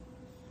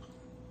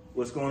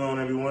What's going on,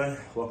 everyone?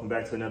 Welcome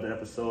back to another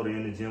episode of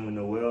In the Gym with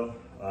Noel.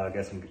 I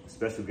got some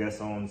special guests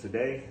on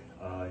today.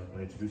 You want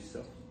to introduce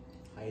yourself?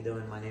 How you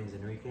doing? My name is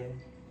Enrique.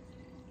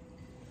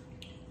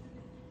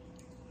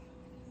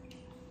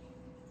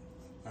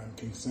 I'm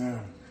King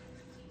Sam.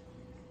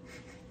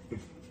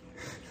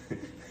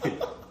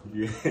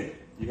 You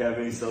have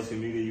any social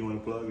media you want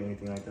to plug,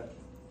 anything like that?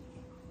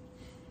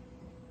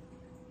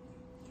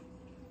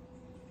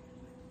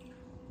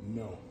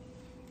 No.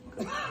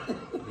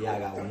 Yeah, I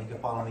got one. You can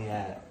follow me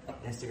at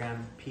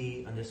Instagram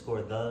P_the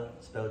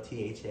spelled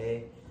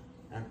THA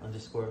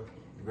 _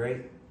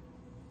 great.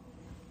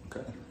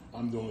 Okay.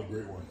 I'm doing a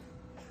great one.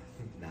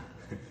 Nah.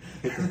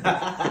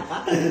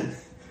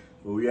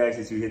 Well, we ask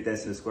that you hit that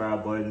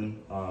subscribe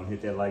button,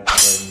 hit that like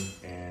button,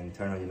 and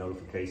turn on your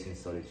notifications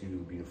so that you will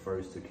be the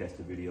first to catch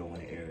the video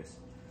when it airs.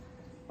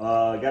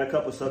 Got a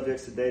couple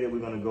subjects today that we're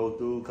going to go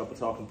through, a couple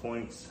talking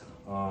points.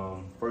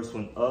 First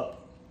one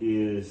up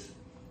is,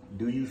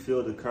 do you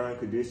feel the current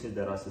conditions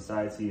that our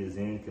society is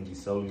in can be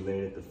solely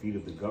laid at the feet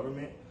of the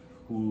government,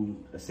 who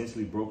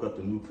essentially broke up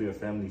the nuclear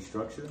family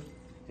structure,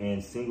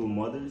 and single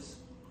mothers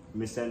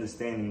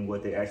misunderstanding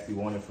what they actually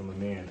wanted from a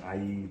man,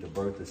 i.e. the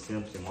birth of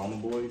simps and mama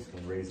boys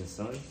when raising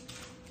sons?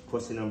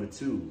 Question number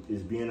 2,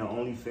 is being an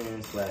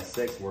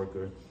OnlyFans/sex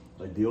worker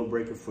a deal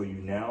breaker for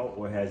you now,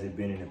 or has it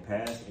been in the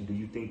past? And do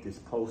you think this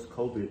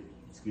post-COVID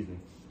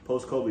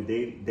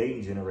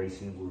dating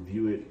generation will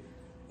view it,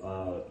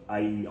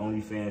 i.e.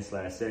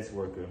 OnlyFans/sex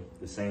worker,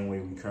 the same way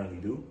we currently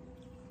do?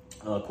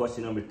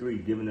 Question number 3,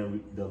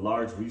 given the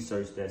large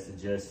research that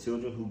suggests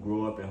children who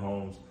grow up in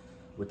homes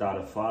without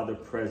a father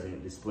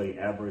present display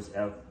adverse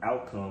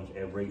outcomes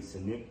at rates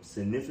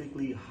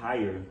significantly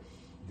higher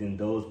than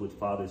those with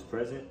fathers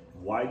present,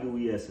 why do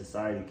we as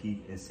society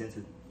keep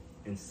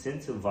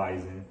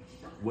incentivizing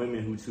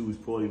women who choose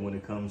poorly when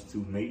it comes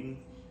to mating?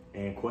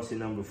 And question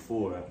number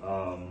 4,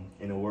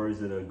 in the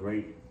words of the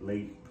great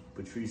late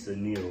Patrice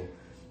O'Neal,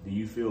 do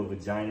you feel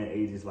vagina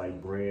ages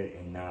like bread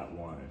and not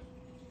wine?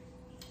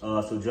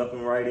 So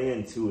jumping right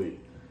into it,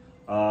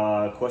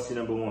 question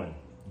number 1.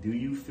 Do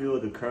you feel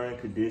the current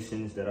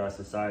conditions that our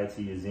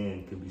society is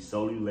in could be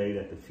solely laid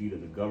at the feet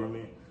of the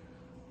government,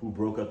 who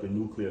broke up the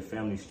nuclear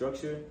family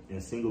structure, and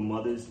single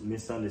mothers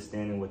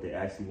misunderstanding what they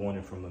actually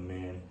wanted from a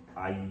man,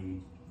 i.e.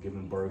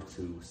 giving birth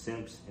to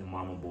simps and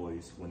mama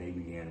boys when they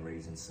began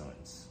raising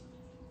sons?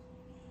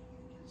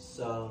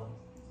 So,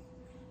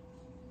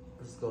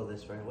 let's go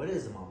this way. What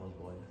is a mama's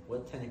boy?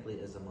 What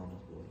technically is a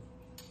mama's boy?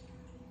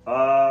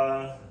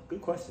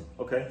 Good question.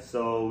 Okay,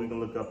 so we can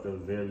look up the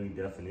very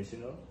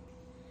definition of.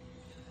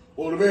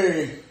 Well, to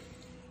me,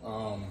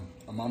 a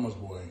mama's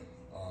boy,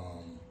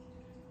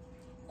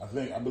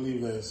 I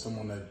believe that it's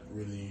someone that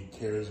really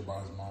cares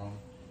about his mom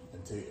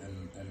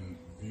and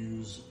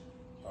views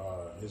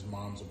his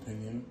mom's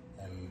opinion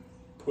and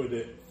put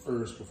it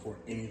first before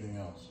anything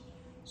else.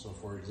 So,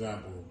 for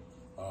example,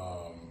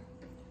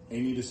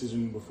 any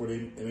decision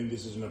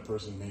a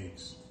person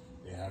makes,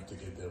 they have to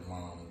get their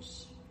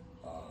mom's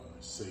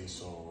say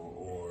so,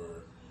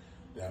 or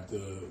they have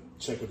to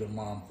check with their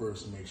mom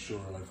first to make sure.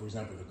 Like, for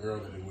example, the girl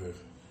that they're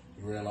with,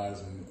 you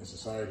realize in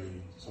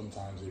society,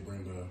 sometimes they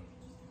bring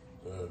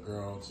the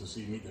girl to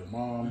meet their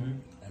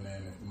mom, and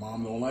then if the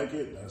mom don't like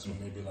it, that's when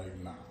they be like,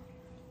 nah.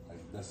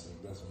 Like, that's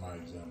my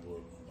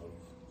example of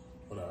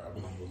what I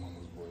believe a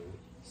mama's boy is.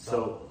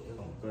 So,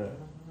 go ahead.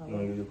 You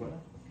want to give your point?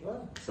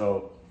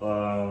 So,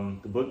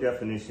 the book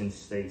definition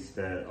states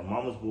that a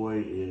mama's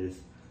boy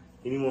is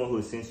anyone who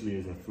essentially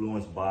is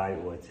influenced by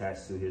or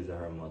attached to his or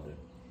her mother.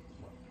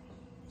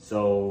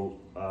 So,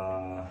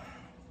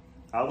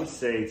 I would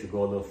say, to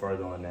go a little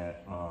further on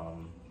that,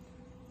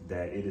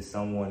 that it is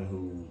someone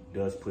who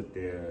does put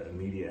their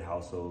immediate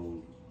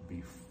household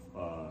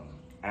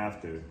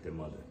after their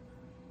mother.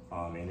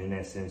 And in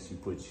that sense, you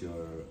put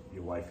your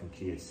wife and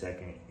kids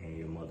second and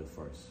your mother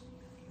first.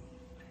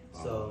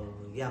 So,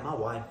 yeah, my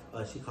wife,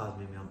 she calls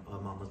me a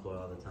mama's boy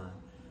all the time.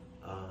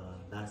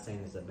 Not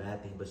saying it's a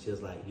bad thing, but she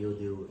was like, you'll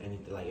do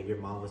anything. Like, if your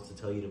mom was to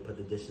tell you to put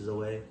the dishes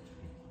away,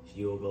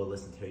 you'll go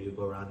listen to her. You'll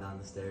go around down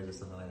the stairs or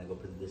something like that, go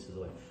put the dishes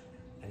away.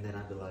 And then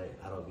I'd be like,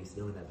 I don't be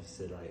doing that. But she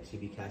said, like, she'd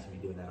be catching me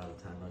doing that all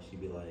the time. Or she'd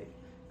be like,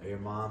 if your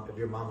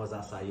mom was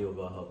outside, you would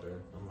go help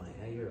her. I'm like,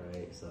 hey, you're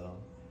right. So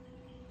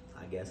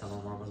I guess I'm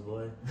a mama's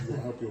boy. You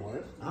gonna help your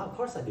wife? Of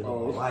course I do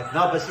help my wife.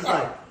 No, but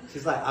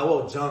she's like, I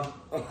won't jump.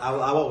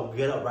 I won't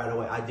get up right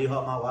away. I do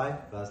help my wife,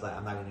 but I was like,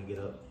 I'm not gonna get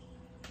up.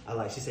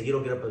 She said, you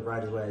don't get up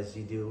right away as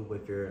you do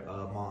with your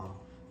mom.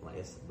 I'm like,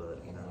 yes,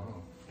 but you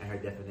know, and her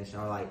definition.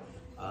 Or like,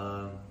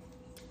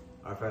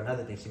 or for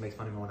another thing, she makes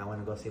fun of me when I want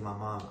to go see my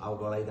mom. I would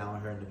go lay down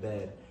with her in the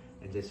bed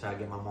and just try to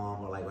get my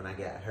mom. Or like when I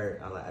get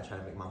hurt, I try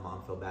to make my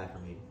mom feel bad for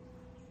me.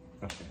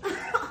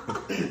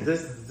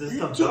 this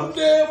some dumb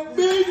damn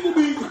big to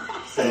me.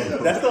 So,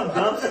 that's some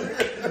dumb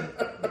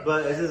shit.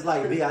 But it's just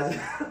like me.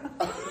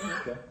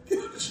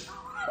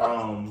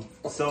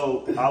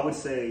 So I would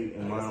say,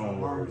 in my own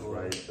words,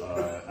 right,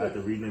 after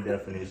reading the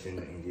definition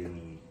and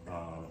getting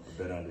a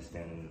better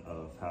understanding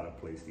of how to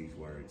place these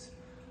words,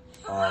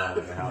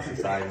 and how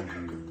society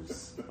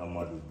views a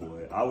mother's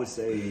boy. I would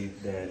say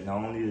that not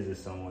only is it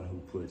someone who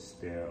puts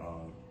their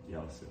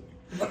y'all silly.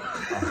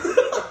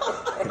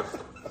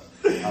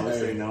 I would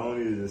say not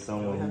only is it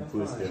someone who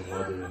puts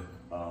their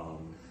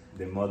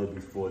mother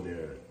before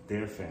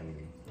their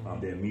family,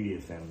 their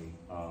immediate family,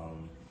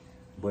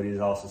 but is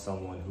also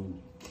someone who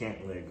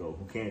can't let go,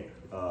 who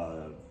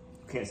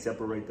can't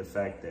separate the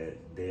fact that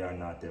they are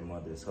not their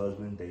mother's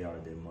husband, they are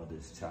their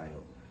mother's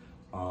child.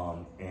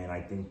 And I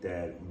think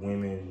that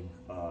women,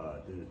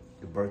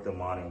 the birth of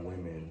modern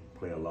women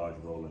play a large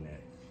role in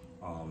that.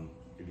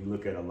 If you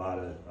look at a lot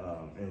of,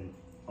 and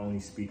only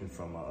speaking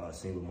from a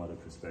single mother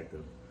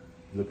perspective,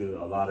 look at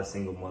a lot of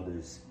single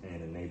mothers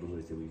in the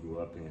neighborhoods that we grew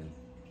up in.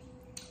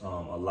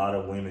 A lot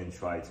of women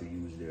try to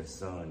use their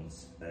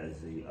sons as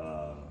the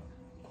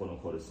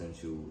quote-unquote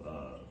essential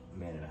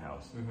man in the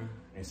house.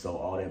 And so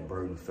all that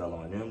burden fell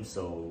on them.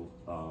 So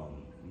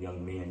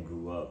young men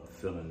grew up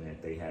feeling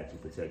that they had to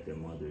protect their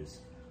mothers.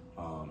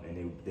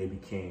 And they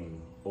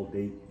began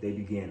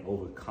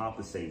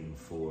overcompensating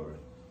for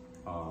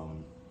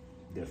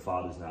their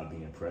fathers not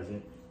being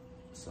present.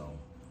 So,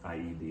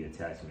 i.e. the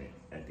attachment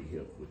at the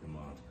hip with the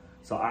moms.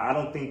 So I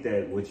don't think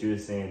that what you're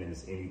saying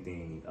is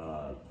anything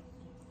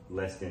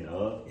less than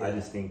of. Yeah. I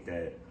just think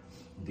that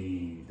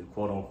the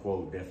quote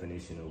unquote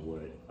definition of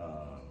what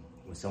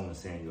when someone's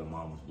saying you're a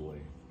mama's boy,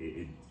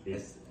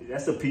 it's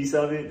that's a piece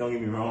of it. Don't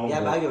get me wrong.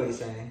 Yeah, I get what you're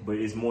saying. But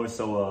it's more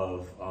so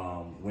of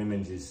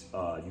women just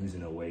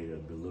using a way to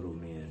belittle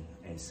men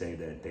and say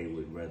that they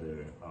would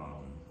rather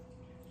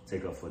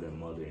take up for their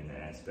mother in the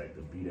aspect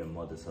of be their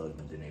mother's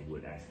husband than they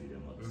would actually their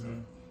mother's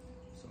son.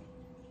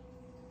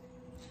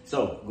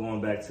 So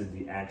going back to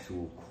the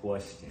actual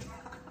question,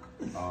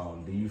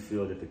 do you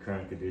feel that the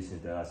current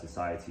conditions that our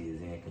society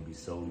is in can be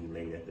solely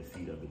laid at the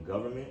feet of the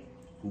government,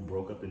 who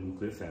broke up the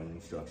nuclear family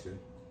structure,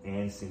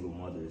 and single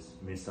mothers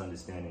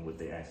misunderstanding what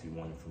they actually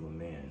wanted from a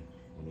man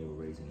when they were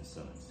raising the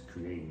sons,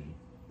 creating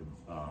the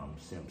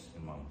simps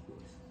and mama's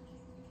boys?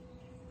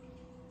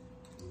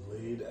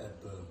 Laid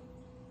at the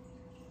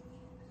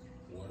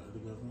what of the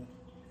government?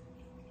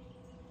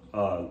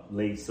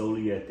 Laid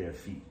solely at their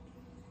feet.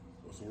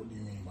 So what do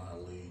you mean by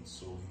laid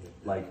solely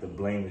at their feet? The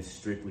blame is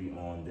strictly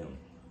on them.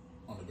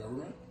 On the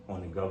government?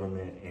 On the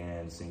government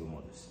and single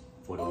mothers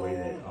for the way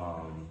that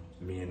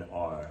men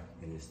are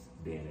in this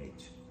day and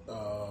age.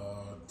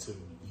 To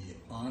be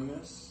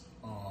honest,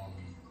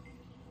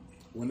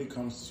 when it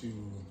comes to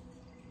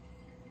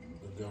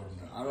the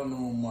government, I don't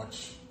know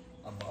much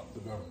about the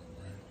government,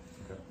 right?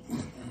 Okay.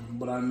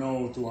 But I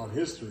know throughout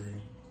history,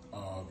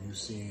 you've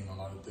seen a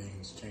lot of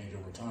things change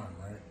over time,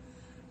 right?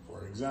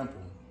 For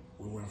example,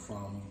 we went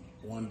from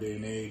one day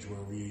and age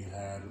where we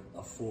had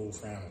a full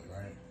family,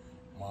 right?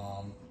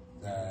 Mom,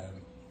 dad,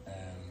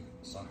 and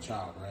son,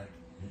 child, right?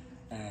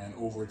 And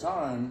over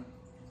time,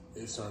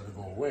 it started to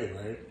go away,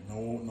 right?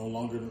 No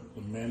longer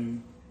the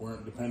men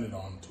weren't dependent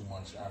on too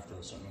much after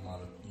a certain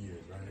amount of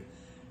years, right?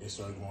 It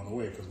started going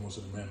away because most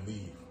of the men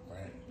leave,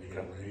 right? They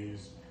get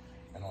raised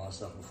and all that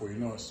stuff. Before you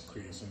know it, it's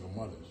creating single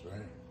mothers,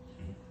 right?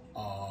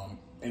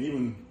 And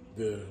even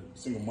the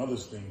single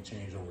mothers thing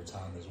changed over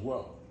time as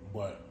well.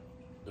 But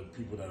the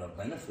people that are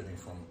benefiting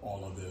from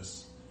all of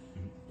this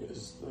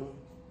is the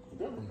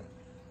government.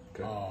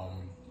 Okay.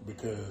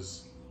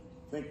 Because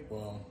I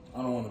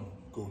don't want to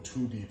go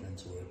too deep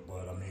into it,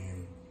 but I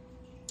mean,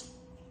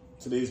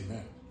 today's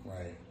men,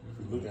 right? If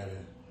you look at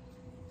it,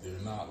 they're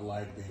not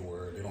like they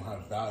were. They don't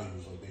have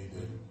values like they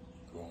did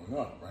growing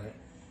up, right?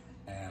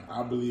 And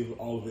I believe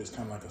all of it's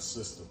kind of like a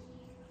system.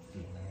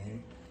 You know what I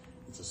mean?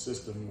 It's a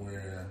system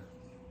where,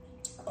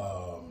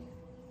 how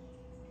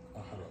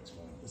do I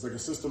explain it? It's like a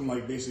system,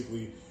 like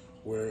basically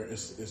where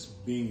it's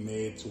being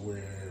made to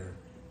where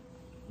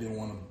they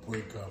want to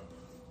break up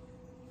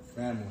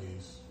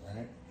families,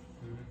 right?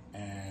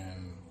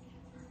 And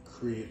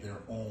create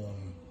their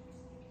own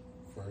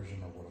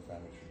version of what a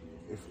family should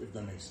be, if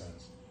that makes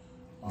sense.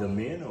 The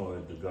men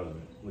or the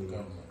government? The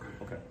government.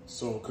 Okay.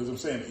 So, because I'm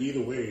saying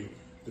either way,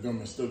 the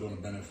government's still going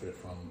to benefit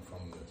from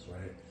this,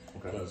 right?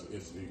 Okay. Because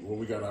it's what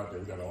we got out there.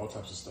 We got all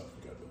types of stuff.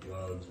 We got the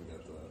drugs. We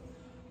got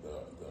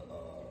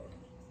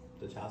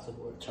the child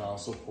support. Child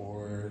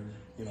support.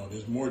 You know,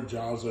 there's more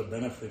jobs that are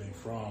benefiting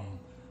from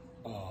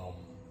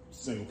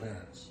single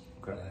parents.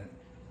 Okay. Right?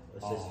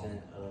 Assistant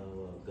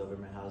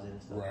government housing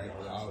and stuff. Right.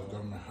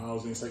 Government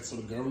housing. It's like, so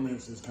the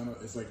government is kind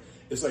of, it's like.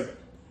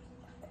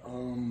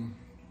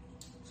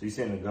 So you're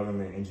saying the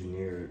government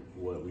engineered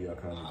what we are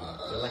currently doing?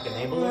 They're like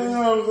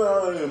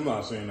enablers? I'm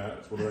not saying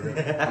that.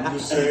 I'm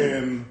just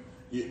saying,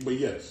 but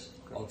yes,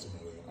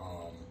 ultimately.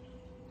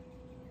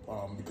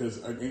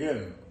 Because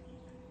again,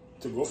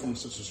 to go from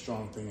such a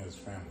strong thing as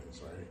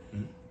families, right?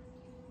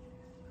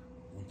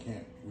 We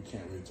can't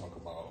really talk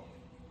about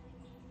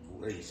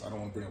race. I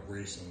don't want to bring up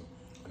race in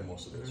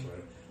most of this,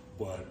 right?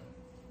 But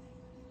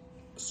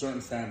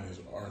certain families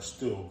are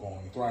still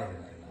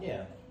thriving right now.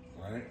 Yeah.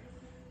 Right?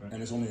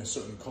 And it's only a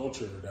certain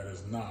culture that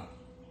is not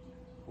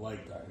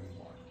like that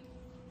anymore.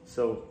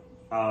 So,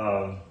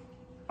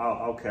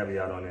 I'll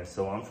caveat on that.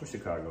 So I'm from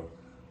Chicago,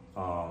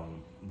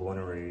 born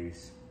and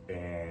raised,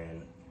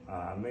 and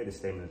I made a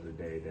statement the other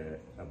day that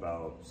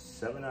about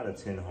 7 out of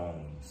 10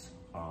 homes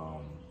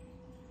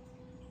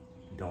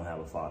don't have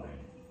a father in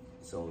it.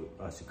 So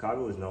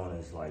Chicago is known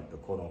as like the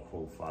quote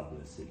unquote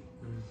fatherless city.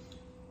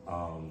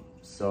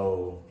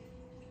 So,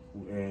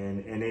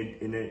 and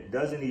it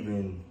doesn't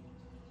even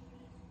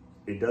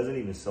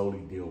solely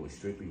deal with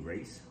strictly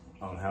race.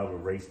 However,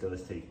 race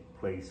does take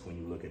place when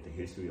you look at the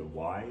history of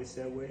why it's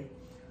that way.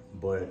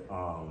 But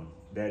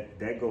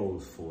that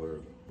goes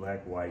for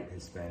Black, white,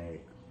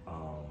 Hispanic,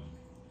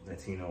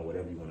 Latino,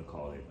 whatever you want to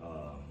call it,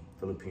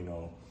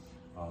 Filipino,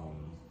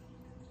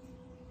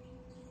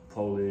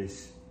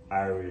 Polish,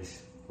 Irish.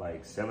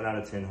 Like 7 out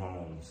of 10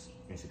 homes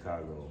in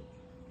Chicago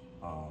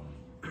are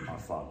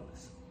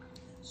fatherless.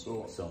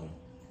 So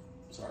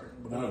sorry,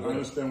 but I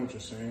understand what you're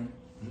saying,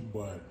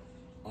 but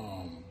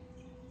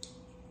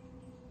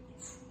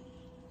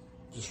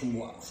just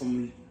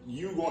from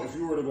you going, if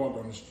you were to go out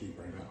down the street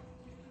right now,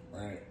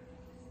 right,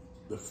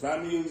 the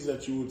families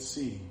that you would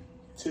see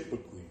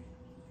typically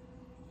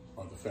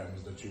are the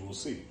families that you will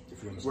see.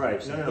 If you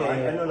understand,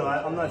 right? No.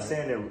 I'm not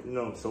saying that.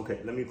 No, it's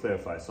okay. Let me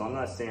clarify. So I'm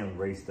not saying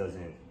race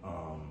doesn't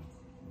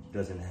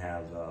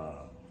have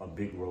a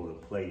big role to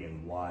play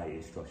in why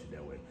it's structured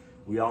that way.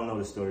 We all know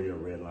the story of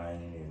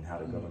redlining and how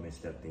the government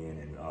stepped in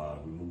and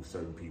removed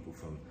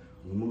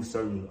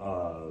certain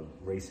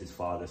racist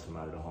fathers from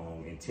out of the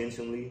home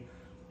intentionally.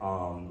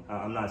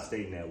 I'm not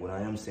stating that. What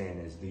I am saying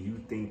is, do you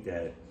think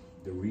that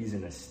the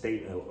reason a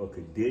state or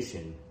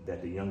condition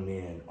that the young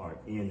men are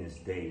in this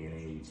day and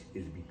age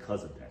is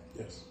because of that?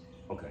 Yes.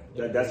 Okay.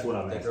 That's what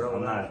I'm asking.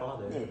 I'm not.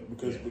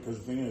 Because the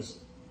thing is,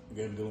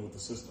 again, dealing with the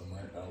system,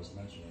 right? I was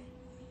mentioning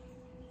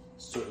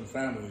certain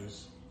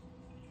families,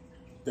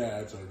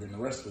 dads are getting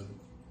arrested,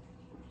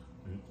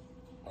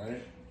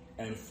 right,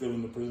 and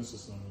filling the prison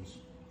systems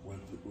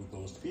with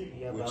those people.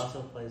 Yeah, but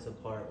also plays a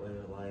part where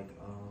like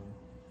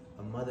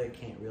a mother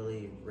can't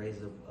really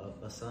raise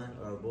a son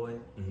or a boy.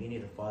 You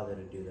need a father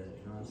to do that.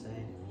 You know what I'm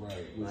saying?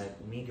 Right.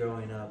 Like me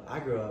growing up, I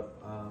grew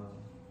up.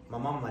 My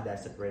mom and my dad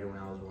separated when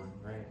I was 1,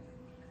 right?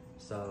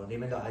 So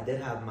even though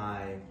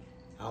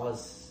I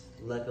was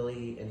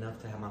luckily enough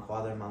to have my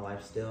father in my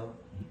life still,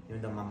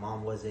 even though my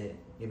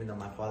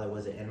father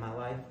wasn't in my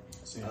life.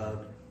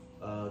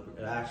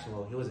 Actually,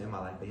 well, he wasn't in my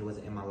life, but he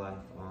wasn't in my life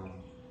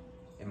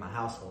in my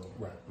household.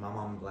 Right. My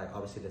mom, like,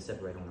 obviously they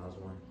separated when I was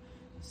 1.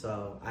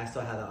 So I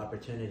still had the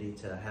opportunity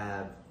to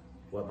have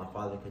what my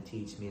father could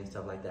teach me and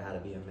stuff like that, how to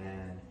be a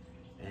man.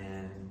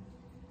 And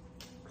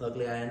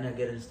luckily I ended up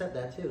getting a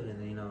stepdad too.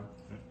 And him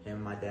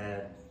and my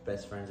dad,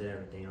 best friends and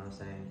everything, you know what I'm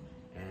saying?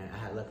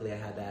 And luckily I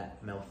had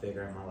that male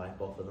figure in my life,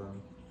 both of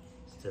them,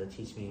 to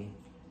teach me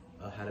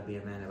how to be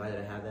a man. If I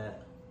didn't have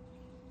that...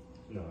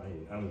 No,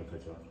 I'm going to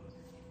cut you off.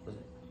 Was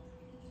it?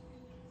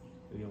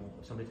 You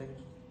want somebody take it?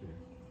 Yeah.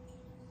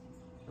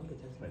 Don't get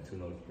texted. Like 2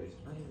 notifications.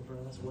 Not even, bro.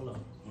 That's Willow.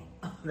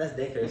 That's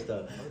daycare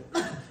stuff.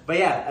 But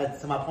yeah,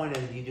 so my point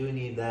is, you do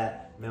need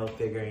that male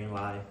figure in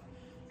life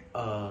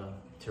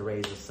to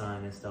raise a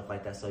son and stuff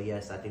like that. So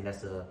yes, I think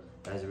that's the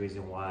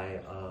reason why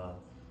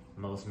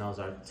most males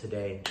are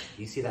today.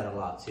 You see that a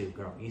lot too,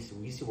 girl. You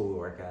see where we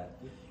work at.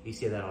 You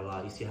see that a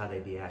lot. You see how they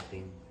be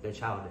acting. They're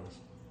childish.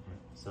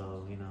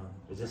 So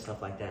there's just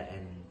stuff like that,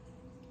 and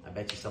I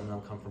bet you some of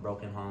them come from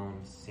broken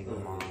homes, single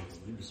moms,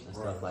 and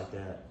stuff like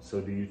that. So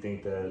do you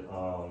think that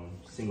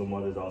single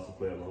mothers also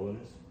play a role in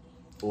this?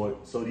 Or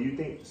so do you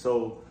think?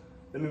 So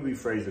let me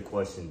rephrase the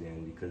question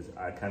then, because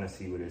I kind of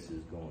see where this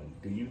is going.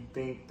 Do you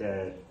think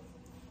that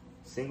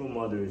single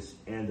mothers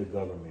and the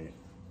government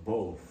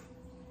both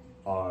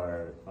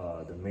are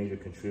the major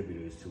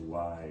contributors to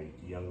why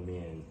young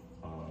men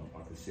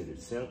are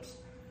considered simps,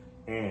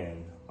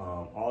 and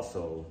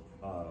also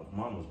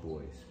mama's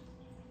boys?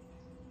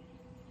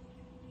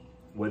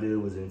 Whether it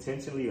was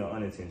intentionally or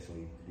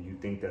unintentionally, do you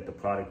think that the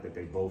product that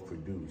they both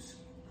produce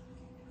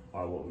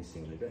are what we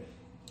see today?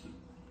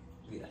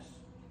 Yes.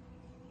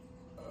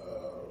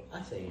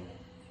 I say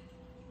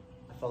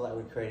I feel like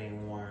we're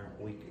creating more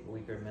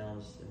weaker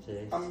males in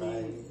today's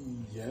society.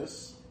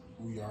 Yes,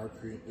 we are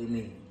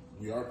creating.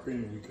 We are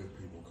creating weaker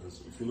people,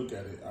 because if you look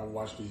at it, I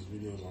watch these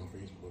videos on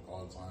Facebook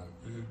all the time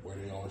where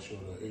they always show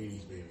the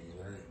 '80s babies,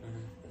 right?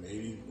 And the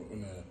 '80s,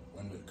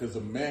 because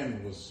the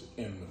man was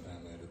in the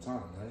family at the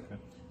time, right?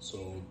 Okay.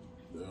 So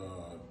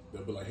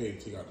they'll be like, "Hey,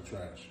 take out the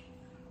trash."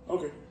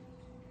 Okay,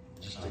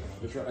 just take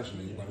out the trash, and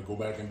then you got to go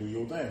back and do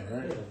your thing,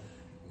 right? Yeah.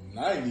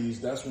 '90s,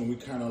 that's when we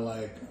kind of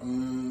like,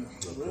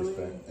 really?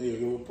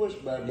 Hey, we'll push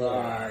back. Yeah.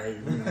 All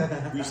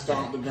right, we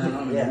stomp the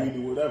ground and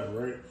we do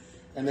whatever, right?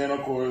 And then,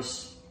 of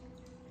course,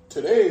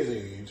 today's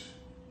age,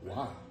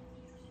 why?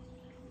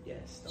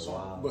 Yes,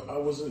 but I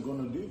wasn't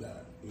going to do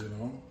that, And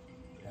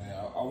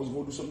I was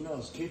going to do something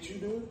else. Can't you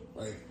do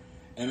it?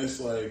 And it's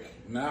like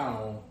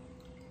now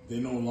they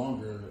no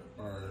longer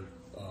are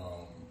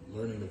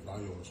learning the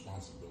value of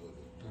responsibility.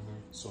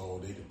 So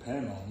they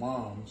depend on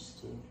moms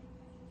to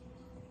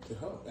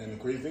help. And the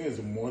crazy thing is,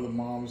 the more the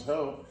moms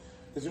help,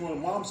 because the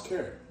moms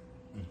care.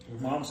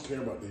 Moms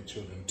care about their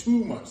children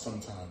too much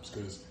sometimes,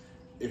 because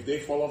if they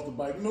fall off the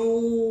bike,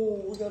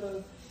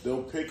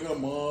 they'll pick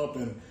them up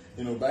and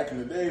You know, back in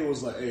the day, it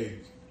was like, hey,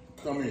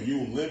 come here.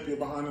 You limp your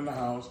behind in the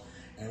house,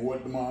 and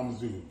what the moms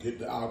do? Get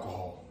the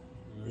alcohol.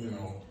 You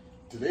know,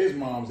 today's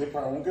moms, they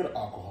probably won't get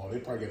alcohol. They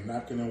probably get a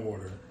napkin and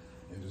water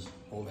and just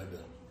hold that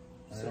down.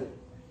 Right? So,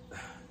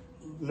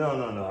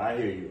 no, I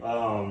hear you.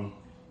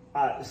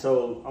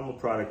 So I'm a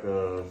product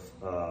of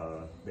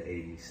the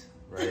 80s,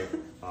 right?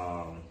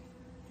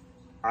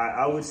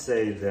 I would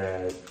say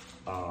that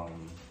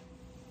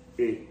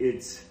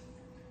it's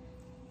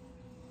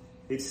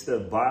the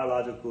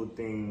biological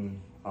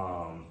thing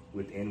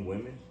within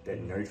women, that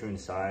nurturing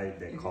side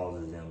that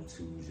causes them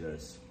to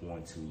just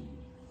want to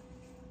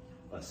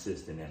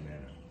assist in that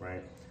manner,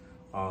 right?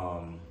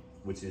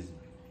 Which is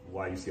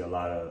why you see a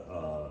lot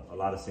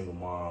of single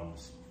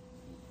moms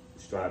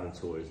striving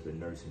towards the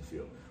nursing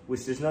field.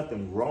 Which there's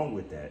nothing wrong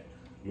with that,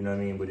 you know what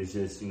I mean? But it's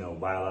just, you know,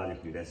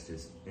 biologically that's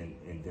just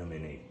in them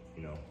innate.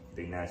 You know,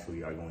 they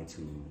naturally are going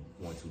to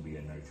want to be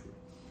a nurturer.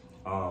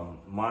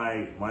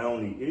 My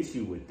only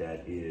issue with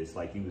that is,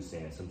 like you were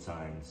saying,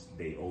 sometimes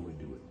they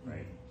overdo it,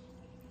 right?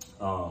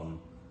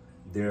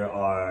 There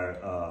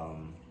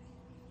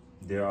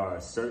are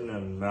a certain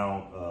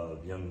amount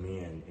of young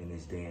men in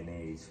this day and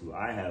age who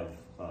I have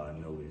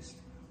noticed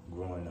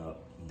growing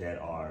up that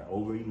are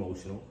over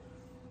emotional.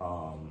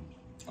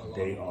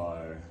 They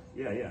are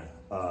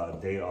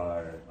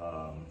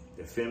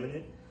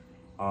effeminate,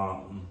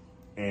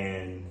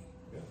 and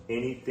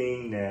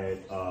anything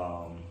that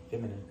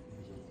Feminine.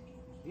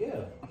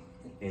 Yeah.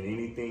 and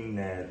anything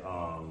that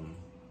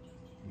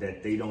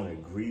that they don't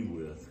agree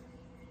with,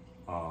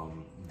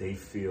 they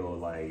feel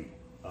like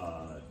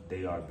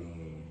they are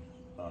being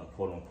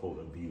quote unquote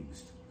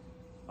abused.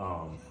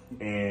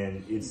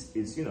 And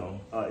it's you know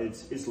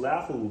it's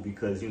laughable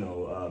because, you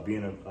know,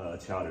 being a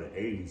child of the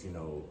 80s, you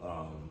know,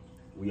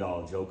 we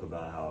all joke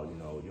about how, you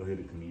know, you'll hear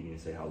the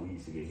comedians say how we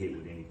used to get hit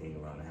with anything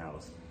around the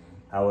house.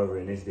 However,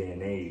 in this day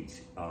and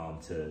age,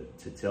 to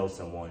tell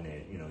someone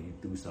that, you know, you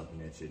threw something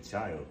at your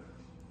child,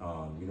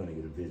 you're gonna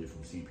get a visit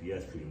from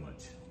CPS pretty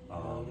much.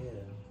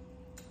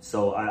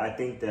 So I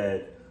think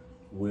that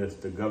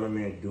with the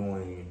government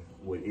doing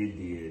what it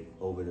did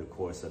over the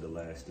course of the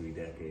last 3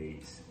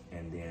 decades,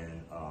 and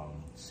then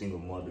single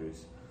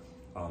mothers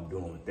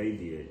doing what they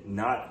did,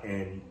 not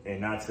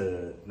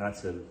to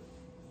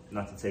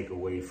take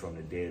away from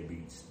the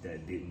deadbeats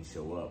that didn't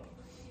show up,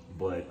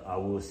 but I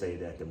will say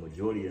that the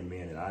majority of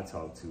men that I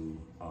talk to,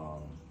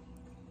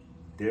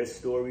 their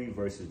story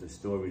versus the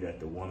story that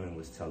the woman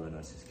was telling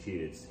us as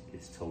kids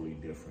is totally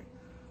different.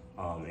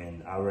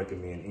 And I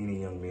recommend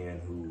any young man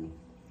who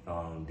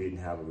didn't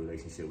have a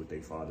relationship with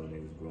their father when they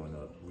was growing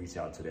up, reach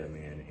out to that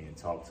man and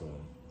talk to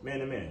him, man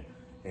to man,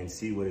 and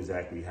see what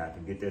exactly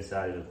happened. Get their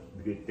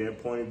get their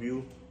point of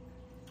view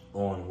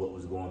on what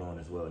was going on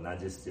as well, not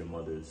just their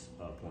mother's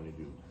point of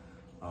view.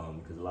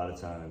 Because a lot of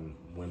time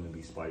women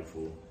be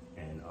spiteful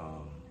and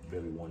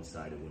very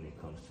one-sided when it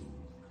comes to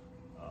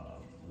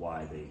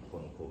why they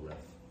quote unquote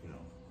left, you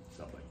know,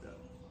 stuff like that.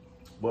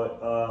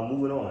 But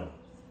moving on.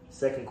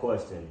 Second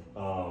question,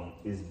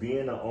 is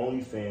being an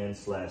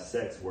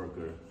OnlyFans/sex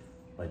worker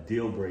a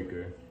deal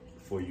breaker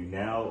for you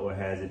now, or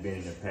has it been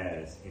in the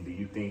past? And do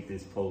you think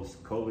this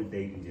post-COVID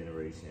dating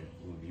generation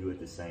will view it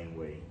the same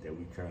way that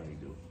we currently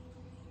do,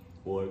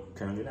 or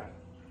currently not?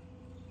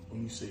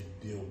 When you say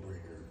deal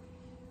breaker,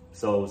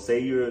 so say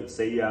you're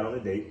out on a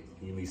date,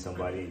 you meet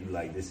somebody, and you're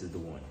like, this is the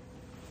one.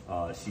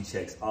 She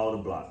checks all the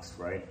blocks,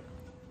 right?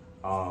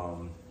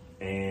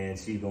 And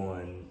she's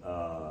going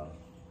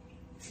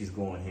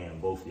ham.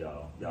 Both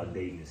y'all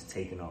dating is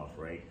taking off,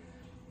 right?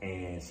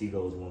 And she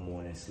goes one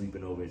morning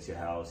sleeping over at your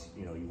house.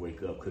 You know, you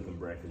wake up cooking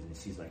breakfast, and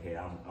she's like, "Hey,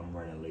 I'm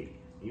running late."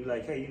 And you're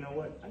like, "Hey, you know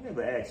what? I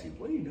never asked you.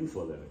 What do you do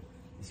for a living?"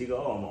 And she go,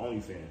 "Oh, I'm an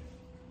OnlyFans,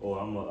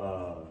 or I'm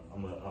a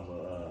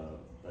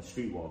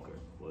streetwalker,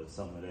 or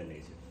something of that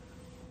nature."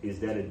 Is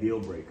that a deal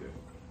breaker?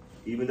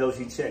 Even though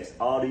she checks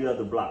all the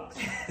other blocks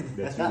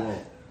that you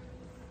want.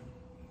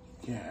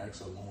 You can't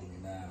ask a lonely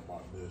man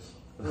about this.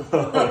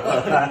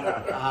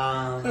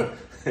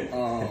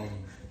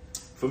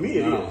 For me,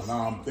 it is.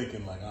 Now I'm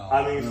thinking like,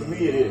 I mean, for me,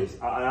 it is.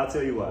 I'll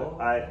tell you what.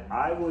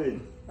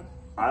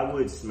 I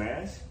would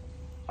smash.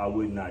 I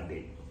would not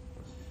date.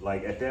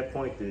 Like at that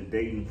point, the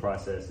dating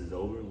process is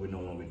over. We're no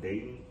longer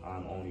dating.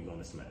 I'm only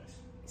gonna smash.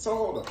 So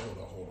hold on.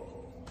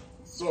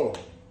 So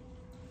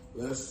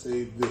let's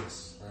say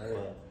this,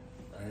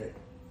 right?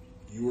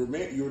 You were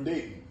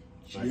dating.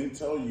 She didn't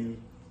tell you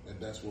that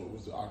that's what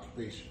was the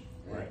occupation,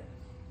 right?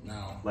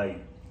 Now, like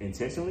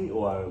intentionally,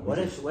 or what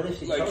if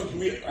she like told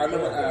me? you? I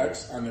never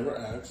asked,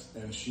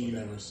 and she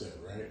never said,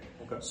 right?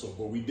 Okay. So,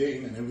 but we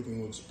dating, and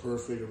everything looks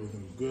perfect.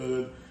 Everything's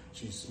good.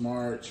 She's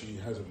smart. She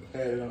has a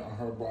head on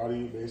her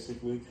body,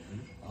 basically,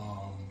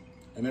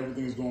 and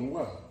everything's going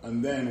well.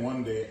 And then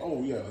one day,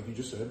 oh yeah, like you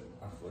just said,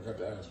 I forgot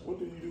to ask, what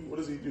do you do? What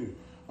does he do?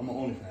 I'm an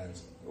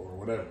OnlyFans or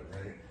whatever,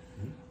 right?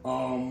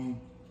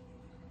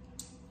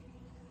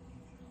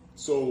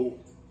 So,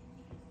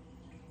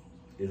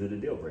 is it a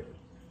deal breaker?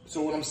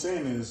 So what I'm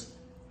saying is,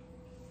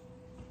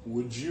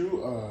 would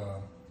you,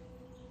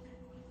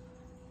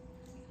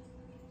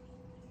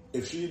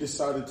 if she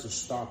decided to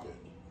stop it,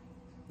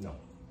 no,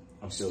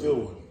 I'm still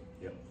wouldn't.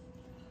 Yep.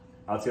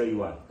 I'll tell you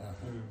why.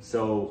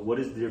 So, what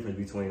is the difference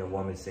between a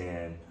woman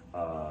saying,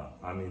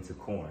 "I'm into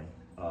corn"?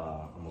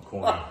 I'm a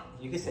corn.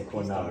 You can say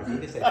corn P-star. knowledge, You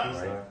can say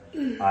right?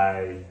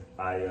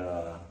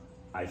 P-star.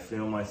 I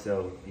feel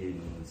myself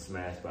getting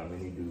smashed by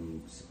many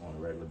dudes on a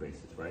regular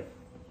basis, right?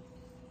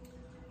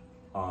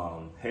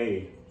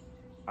 Hey,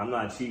 I'm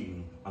not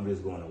cheating. I'm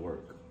just going to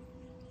work.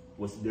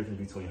 What's the difference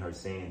between her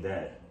saying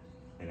that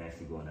and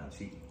actually going out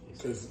cheating?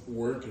 Because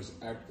work is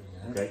acting,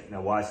 right? Okay,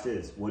 now watch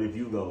this. What if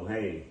you go,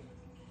 hey,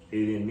 it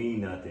didn't mean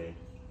nothing.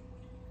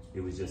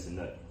 It was just a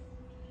nut.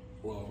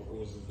 Well,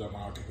 was that my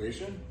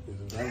occupation?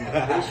 Is it that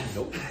my occupation?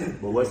 Nope.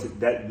 But what's it,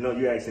 that? No,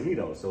 you're asking me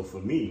though. So for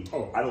me,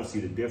 I don't see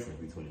the difference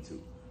between the two.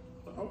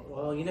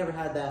 Well, you never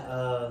had that.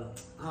 I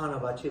don't know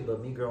about you,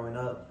 but me growing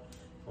up,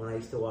 when I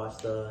used to watch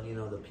the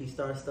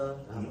P-star stuff,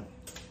 I was like,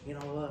 you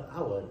know what,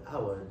 I would, I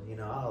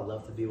would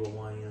love to be with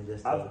one,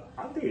 just to,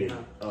 I did.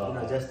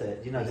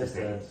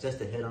 just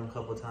to hit them a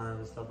couple times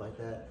and stuff like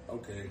that.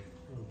 Okay.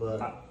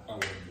 But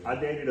I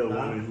dated a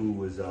woman who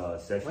was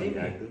sexually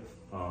active.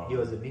 You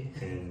was with me?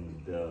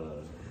 And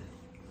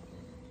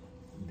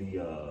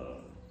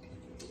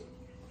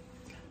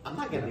I'm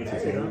not gonna marry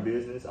entertainment them.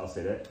 business. I'll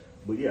say that.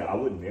 But yeah, I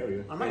wouldn't marry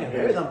her. I'm not gonna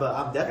marry them, but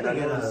I'm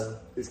definitely and I know gonna.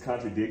 it's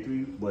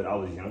contradictory, but I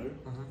was younger,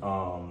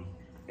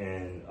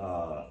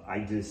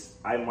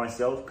 I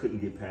myself couldn't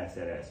get past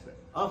that aspect.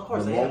 Of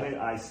course, the moment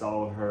I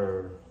saw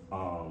her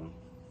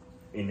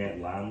in that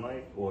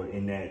limelight or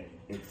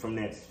from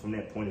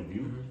that point of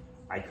view,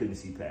 I couldn't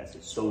see past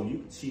it. So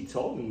she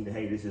told me,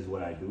 hey, this is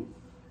what I do.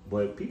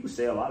 But people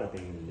say a lot of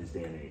things in this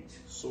day and age.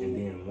 And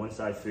then once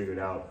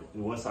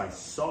I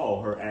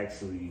saw her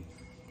actually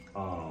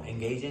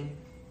engaging.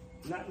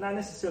 Not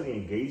necessarily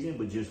engaging,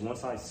 but just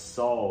once I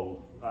saw,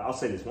 I'll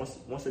say this,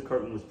 once the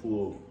curtain was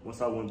pulled,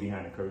 once I went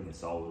behind the curtain and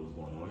saw what was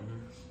going on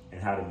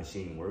and how the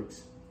machine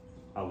works,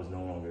 I was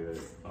no longer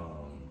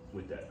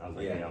with that. I was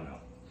like, hey, I'm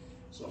out.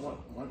 So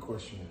my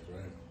question is,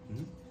 right,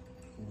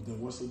 then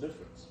what's the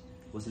difference?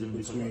 What's the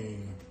difference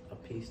between a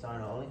P-star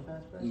and an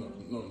OnlyFans person?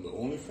 No, the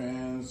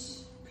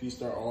OnlyFans,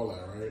 P-star, all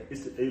that, right?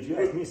 If you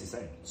ask me, it's the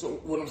same. So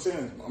what I'm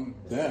saying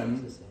is,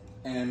 them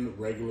and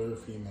regular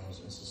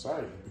females in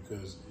society,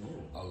 because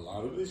a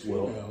lot of these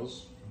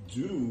females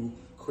do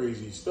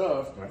crazy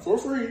stuff for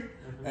free,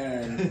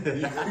 and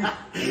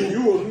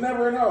you will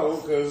never know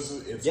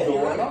because it's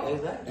going on.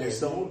 Exactly. It's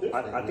so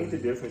I think the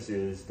difference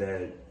is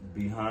that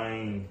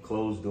behind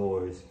closed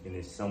doors, and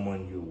it's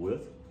someone you're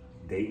with,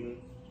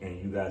 dating,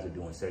 and you guys are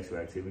doing sexual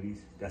activities,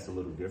 that's a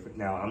little different.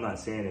 Now, I'm not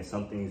saying that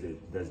some things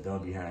that's done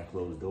behind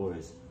closed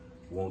doors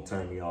won't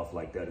turn me off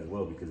like that as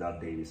well, because I've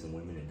dated some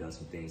women and done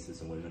some things to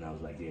some women, and I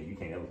was like, yeah, you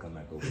can't ever come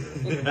back over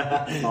there.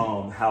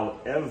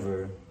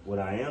 However, what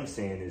I am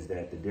saying is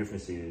that the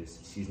difference is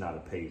she's not a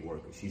paid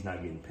worker. She's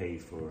not getting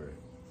paid for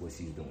what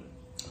she's doing.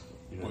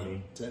 You know what I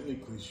mean?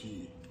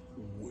 Technically,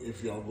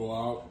 if y'all go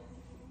out.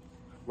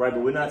 Right,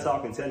 but we're not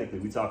talking technically.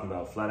 We're talking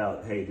about flat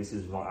out, hey, this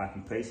is my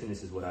occupation,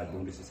 this is what I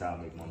do, this is how I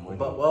make my money.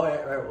 But what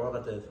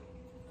about this?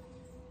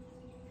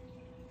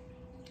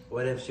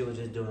 What if she was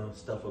just doing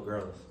stuff with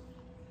girls?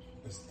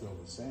 It's still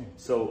the same.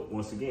 So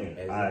once again,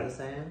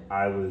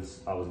 I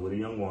was with a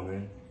young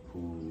woman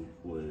who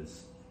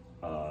was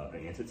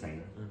an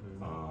entertainer,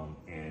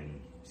 and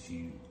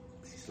she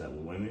slept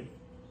with women.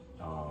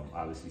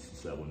 Obviously, she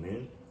slept with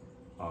men,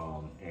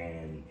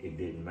 and it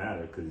didn't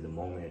matter because the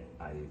moment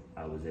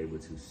I was able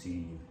to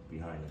see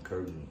behind the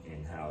curtain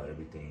and how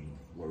everything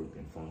worked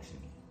and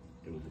functioned,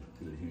 it was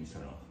a huge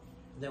turn off.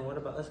 Then what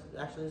about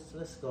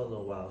let's go a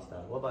little wild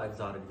style. What about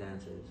exotic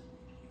dancers?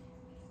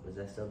 Would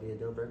that still be a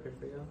deal breaker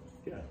for you?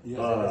 Yeah.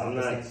 I'm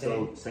not. Same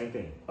thing. Same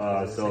thing?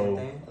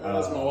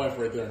 That's my wife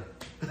right there.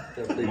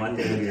 My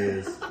thing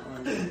is,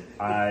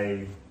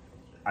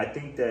 I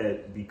think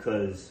that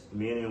because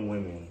men and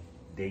women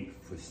date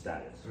for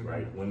status,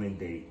 right? Women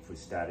date for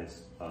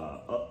status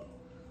up.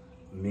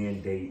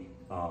 Men date.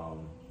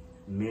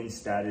 Men's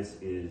status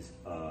is,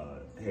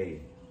 hey,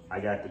 I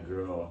got the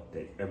girl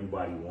that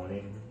everybody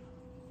wanted,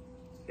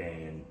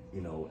 and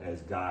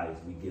as guys,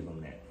 we give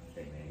them that.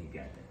 Hey, man, he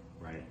got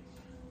that, right?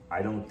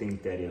 I don't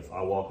think that if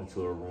I walk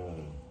into a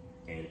room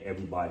and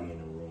everybody in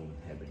the room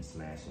had been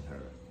smashing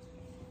her,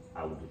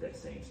 I would get that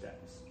same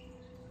status.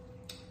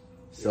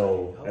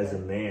 So as a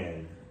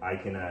man, I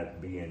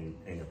cannot be in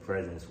the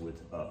presence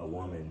with a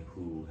woman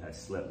who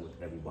has slept with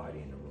everybody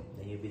in the room.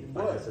 Then you'd be the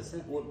But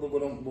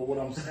what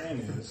I'm saying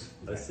is,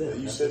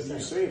 you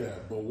say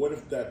that, but what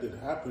if that did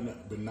happen,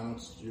 but now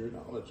it's to your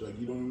knowledge, like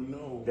you don't even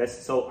know.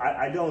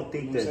 I don't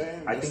think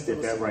that. I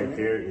think that right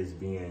there is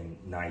being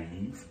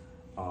naive.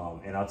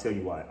 And I'll tell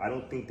you why. I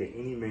don't think that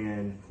any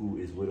man who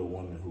is with a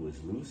woman who is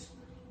loose,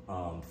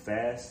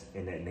 fast,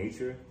 and that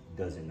nature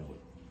doesn't know it.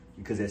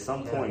 Because at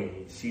some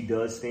point, she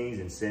does things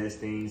and says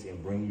things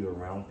and brings you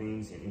around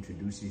things and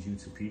introduces you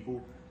to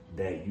people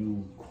that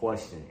you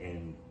question.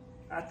 And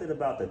after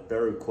about the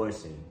third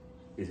question,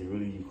 is it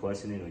really you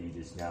questioning or you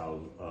just now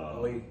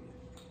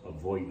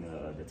avoiding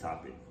the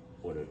topic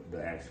or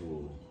the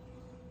actual,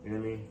 you know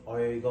what I mean? Or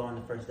you go on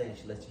the first day and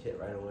she lets you hit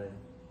right away.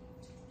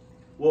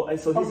 Well, and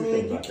so here's I the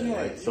mean, thing about that,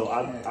 right? So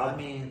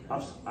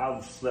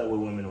I've slept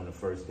with women on the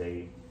first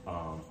date.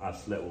 I've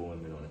slept with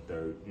women on the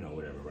third,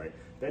 whatever, right?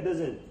 That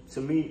doesn't,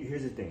 to me,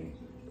 here's the thing.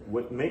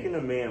 What making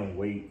a man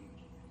wait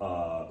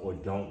or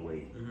don't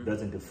wait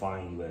doesn't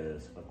define you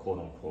as a quote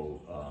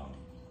unquote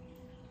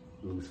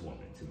loose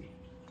woman to me,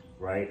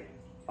 right?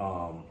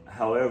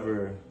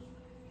 However,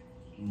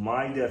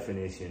 my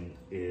definition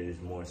is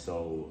more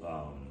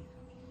so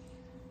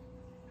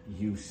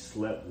you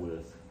slept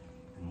with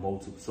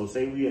multiple. So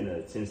say we in a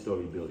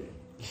 10-story building,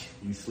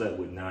 you slept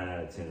with 9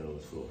 out of 10 of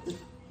those floors.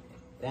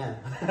 Damn.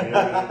 You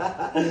know what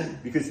I mean?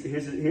 Because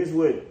here's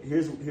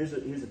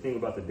the thing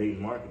about the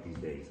dating market these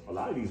days. A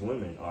lot of these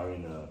women are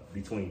in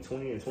between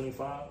 20 and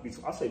 25.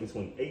 I'll say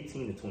between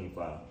 18 to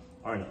 25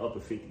 are in the upper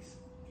 50s.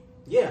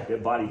 Yeah. Their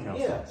body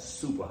count's like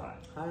super high.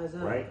 High as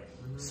hell. Right?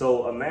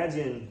 So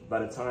imagine by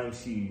the time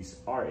she's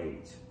our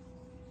age,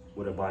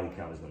 what her body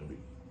count is going to be.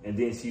 And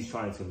then she's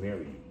trying to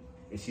marry you.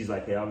 And she's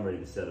like, hey, I'm ready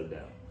to settle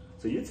down.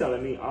 So you're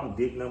telling me I'm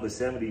dick number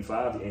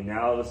 75 and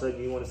now all of a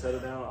sudden you want to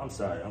settle down? I'm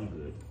sorry, I'm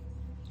good.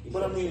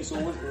 But I mean, so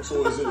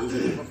is it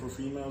different for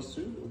females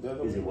too?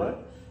 Is it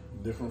what?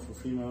 Different for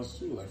females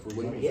too? Like for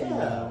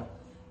example,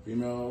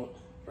 female,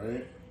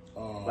 right?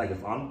 Like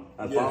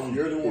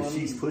if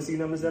she's pussy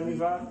number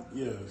 75?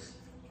 Yes.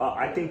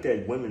 I think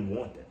that women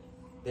want that.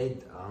 They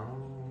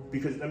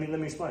Because let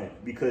me explain.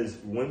 Because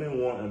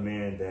women want a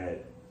man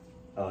that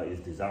is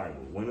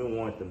desirable. Women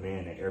want the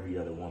man that every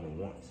other woman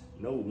wants.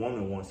 No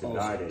woman wants a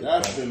guy that.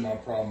 That's been my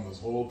problem this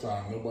whole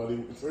time. Nobody.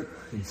 You know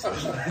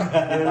what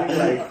I mean?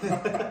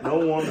 Like, no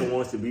woman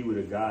wants to be with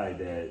a guy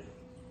that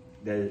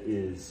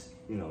is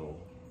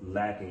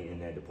lacking in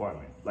that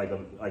department. Like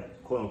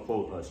quote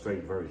unquote a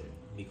straight version.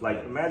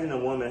 Like imagine a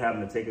woman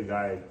having to take a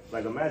guy.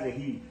 Like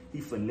imagine he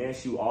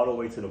finesse you all the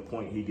way to the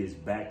point he gets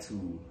back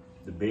to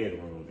the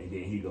bedroom and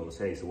then he goes,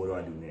 hey, so what do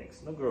I do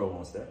next? No girl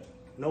wants that.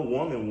 No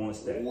woman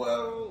wants that.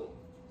 Well,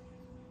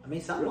 I mean,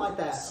 something like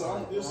that.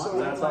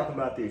 We're not talking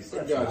about the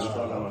exception. We're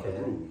talking about the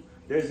rule.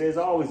 There's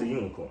always a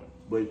unicorn,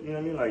 but you know what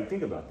I mean. Like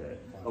think about that.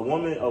 A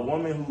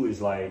woman who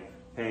is like,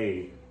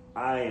 hey,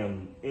 I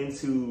am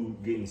into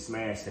getting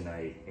smashed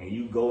tonight, and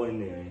you go in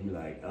there and you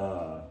like,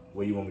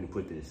 where you want me to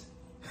put this?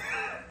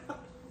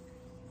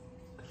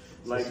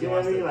 Like, you know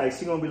what I mean? Like,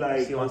 she gonna be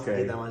like, she wants to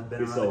okay, get that one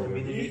better it's on the over.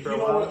 community for a You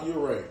know while. what? You're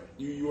right.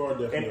 You are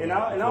definitely. And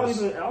right, I'll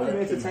even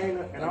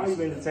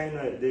entertain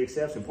that. the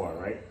exception part,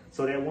 right?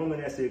 So that woman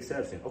that's the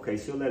exception. Okay,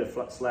 she'll let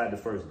it slide the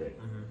first day.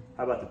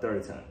 How about the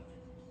third time?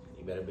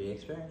 You better be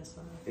experienced,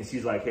 son. And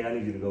she's like, hey, I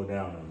need you to go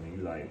down on me.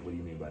 You like, what do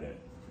you mean by that?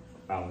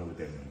 I don't know what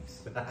that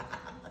means.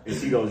 And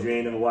she goes, you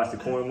ain't never watched the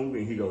corn movie?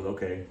 And he goes,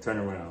 okay, turn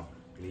around.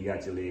 And you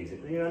got your legs. You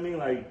know what I mean?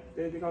 Like,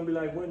 they're going to be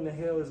like, what in the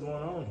hell is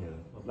going on here?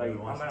 Like,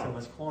 I'm out. Too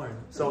much corn.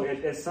 So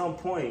at some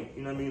point,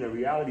 you know what I mean, the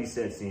reality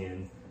sets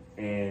in,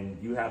 and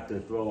you have to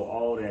throw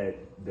all that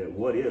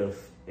what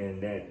if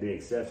and the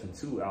exception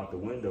too out the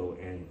window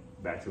and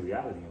back to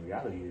reality. And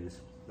reality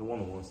is the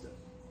woman wants that.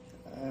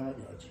 I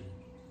got you.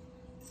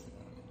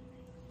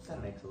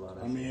 That makes a lot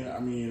of sense. I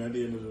mean, at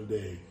the end of the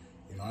day,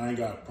 I ain't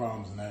got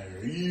problems in that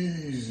area.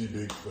 Easy,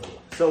 big fella.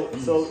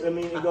 So I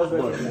mean, it goes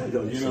back to the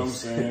window. You know what I'm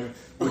saying?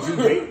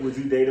 Would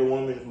you date a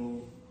woman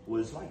who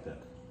was like that?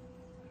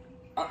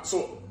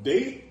 So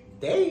date?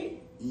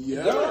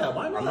 Yeah,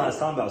 why not? I'm not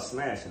talking about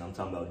smashing. I'm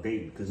talking about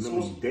dating. Because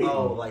remember, you dating.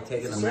 Oh, like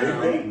taking them You're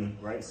out. dating,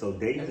 right? So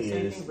dating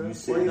is you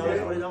sitting down.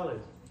 $40.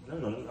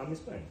 No, I'm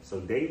explaining. So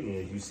dating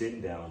is you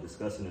sitting down,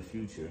 discussing the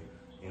future,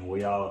 and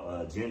where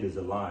y'all agendas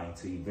align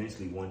to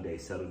eventually one day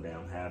settle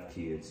down, have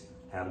kids,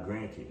 have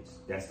grandkids.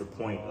 That's the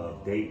point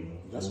of dating.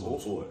 That's old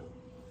school.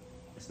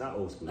 It's not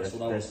old school. That's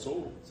what I was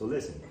told. So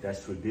listen,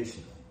 that's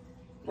traditional.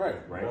 Right.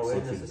 Well, So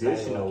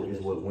traditional is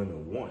what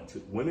women want.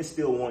 Women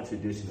still want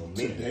traditional men.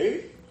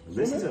 Today?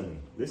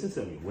 Listen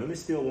to me. Women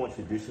still want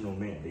traditional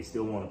men. They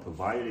still want a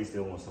provider. They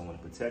still want someone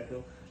to protect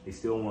them. They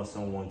still want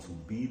someone to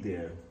be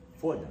there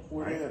for them.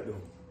 Where right? they at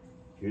though?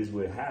 Here's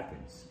what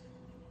happens.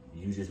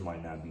 You just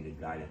might not be the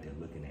guy that they're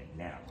looking at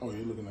now. Oh,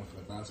 you're looking at for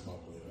the basketball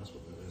player. That's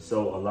what that is.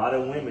 So a lot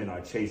of women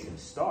are chasing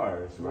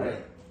stars,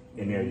 right?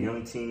 In their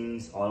young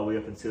teens, all the way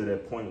up until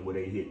that point where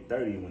they hit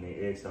 30, when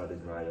their eggs start to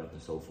dry up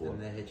and so forth.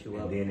 And they hit you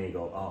and up. then they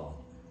go, oh,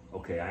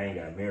 okay, I ain't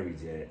got married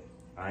yet.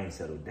 I ain't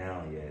settled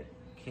down yet.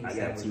 King I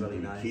Sam got was 2, really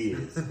 3 nice.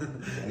 kids.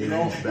 You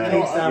know,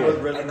 Sam was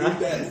really I nice. get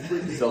that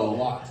freaking a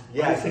lot.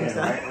 Yeah, I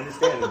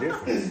understand the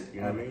difference.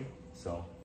 You know what I mean? So